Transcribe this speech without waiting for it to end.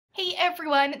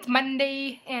everyone, it's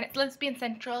Monday and it's Lesbian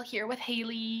Central here with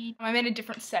Haley. I'm in a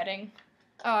different setting.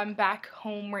 I'm back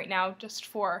home right now just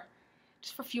for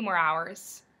a few more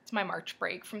hours. It's my March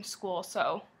break from school,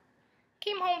 so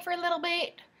came home for a little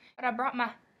bit. But I brought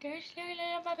there's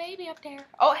my baby up there.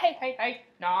 Oh, hey,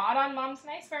 not on Mom's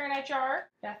nice furniture.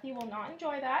 Bethy will not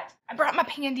enjoy that. I brought my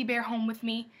pandy bear home with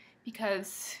me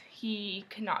because he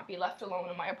cannot be left alone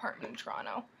in my apartment in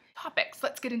Toronto. Topics.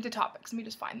 Let's get into topics. Let me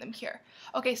just find them here.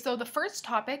 Okay, so the first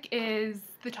topic is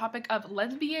the topic of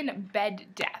lesbian bed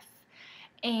death.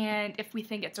 And if we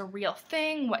think it's a real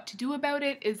thing, what to do about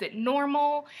it, is it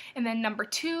normal? And then number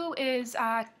 2 is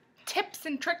tips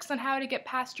and tricks on how to get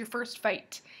past your first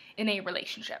fight in a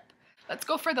relationship. Let's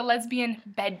go for the lesbian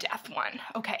bed death one.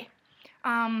 Okay,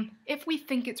 if we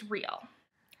think it's real.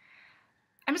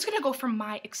 I'm just gonna go from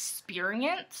my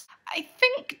experience. I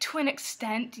think to an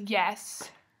extent,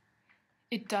 yes,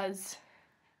 it does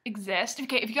exist.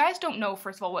 Okay, if you guys don't know,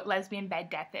 first of all, what lesbian bed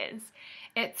death is,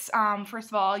 it's, first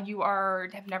of all, you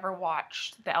have never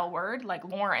watched The L Word, like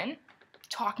Lauren.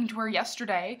 Talking to her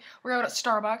yesterday, we were out at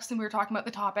Starbucks and we were talking about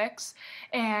the topics,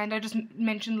 and I just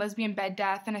mentioned lesbian bed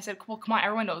death, and I said, well, come on,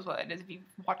 everyone knows what it is if you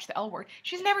watch The L Word.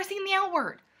 She's never seen The L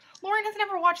Word. Lauren has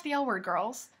never watched The L Word,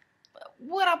 girls.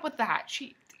 What up with that?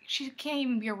 She can't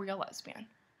even be a real lesbian.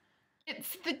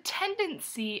 It's the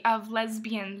tendency of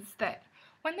lesbians that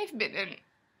when they've been in,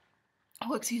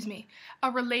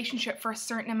 a relationship for a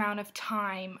certain amount of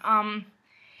time,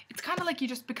 it's kind of like you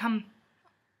just become,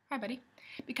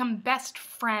 become best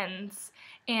friends,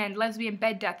 and lesbian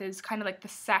bed death is kind of like the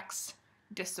sex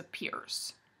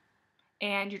disappears.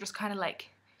 And you're just kind of like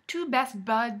two best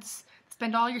buds,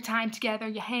 spend all your time together,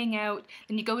 you hang out,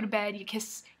 then you go to bed, you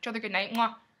kiss each other goodnight,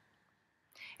 mwah,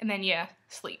 and then you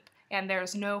sleep. And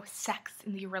there's no sex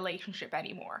in the relationship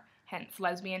anymore, hence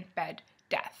lesbian bed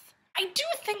death. I do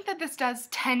think that this does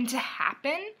tend to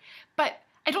happen, but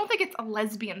I don't think it's a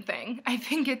lesbian thing. I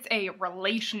think it's a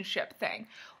relationship thing.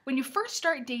 When you first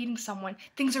start dating someone,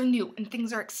 things are new and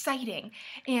things are exciting,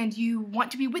 and you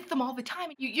want to be with them all the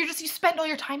time. You spend all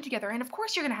your time together, and of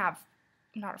course you're gonna have,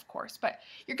 not of course, but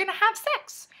you're gonna have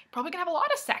sex. You're probably gonna have a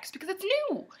lot of sex because it's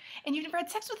new, and you've never had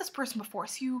sex with this person before,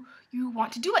 so you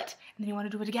want to do it, and then you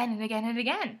want to do it again and again and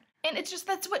again. And it's just,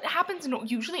 that's what happens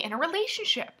usually in a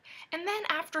relationship. And then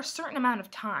after a certain amount of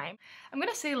time, I'm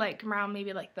gonna say like around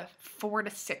maybe like the 4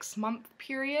 to 6 month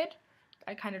period,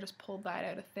 I kind of just pulled that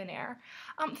out of thin air,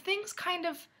 things kind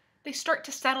of, they start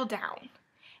to settle down.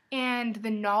 And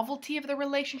the novelty of the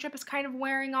relationship is kind of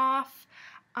wearing off.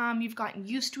 You've gotten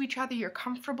used to each other, you're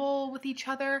comfortable with each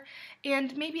other,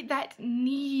 and maybe that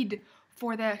need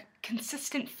for the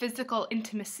consistent physical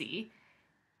intimacy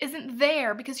isn't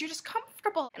there because you're just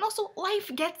comfortable. And also,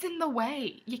 life gets in the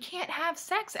way. You can't have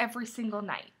sex every single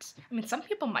night. I mean, some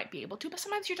people might be able to, but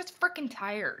sometimes you're just freaking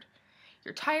tired.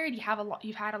 You're tired, you've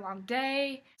had a long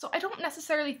day. So I don't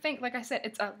necessarily think, like I said,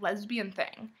 it's a lesbian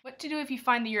thing. What to do if you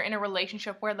find that you're in a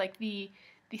relationship where like the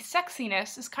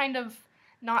sexiness is kind of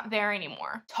not there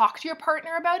anymore. Talk to your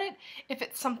partner about it if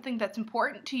it's something that's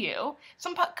important to you.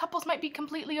 Some couples might be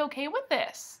completely okay with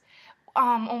this.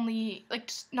 Only like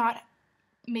just not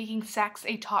making sex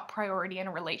a top priority in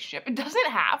a relationship. It doesn't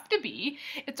have to be.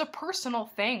 It's a personal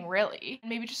thing, really.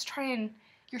 Maybe just try and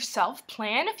yourself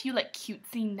plan a few like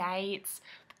cutesy nights,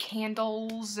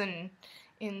 candles and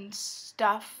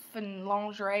stuff and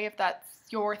lingerie if that's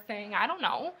your thing. I don't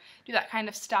know. Do that kind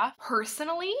of stuff.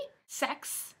 Personally,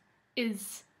 sex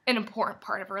is an important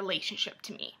part of a relationship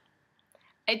to me.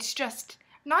 It's just,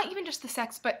 not even just the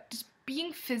sex, but just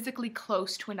being physically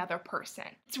close to another person.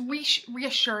 It's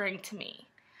reassuring to me.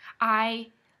 I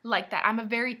like that. I'm a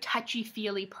very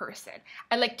touchy-feely person.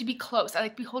 I like to be close. I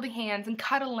like to be holding hands and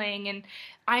cuddling, and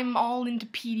I'm all into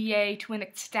PDA to an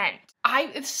extent.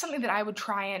 It's something that I would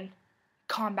try and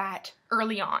combat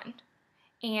early on.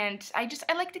 And I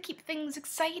like to keep things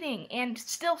exciting and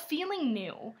still feeling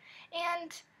new.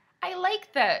 And I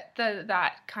like that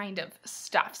kind of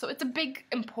stuff. So it's a big,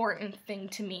 important thing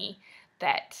to me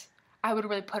that I would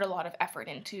really put a lot of effort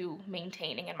into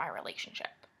maintaining in my relationship.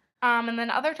 And then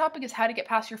the other topic is how to get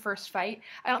past your first fight.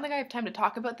 I don't think I have time to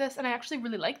talk about this, and I actually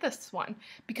really like this one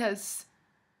because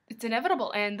it's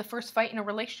inevitable, and the first fight in a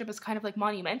relationship is kind of like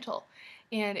monumental,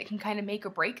 and it can kind of make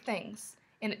or break things,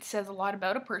 and it says a lot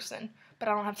about a person, but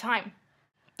I don't have time.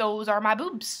 Those are my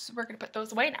boobs. We're gonna put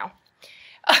those away now.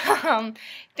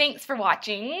 Thanks for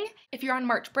watching. If you're on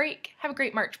March break, have a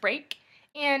great March break,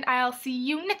 and I'll see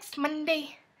you next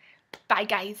Monday. Bye,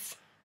 guys.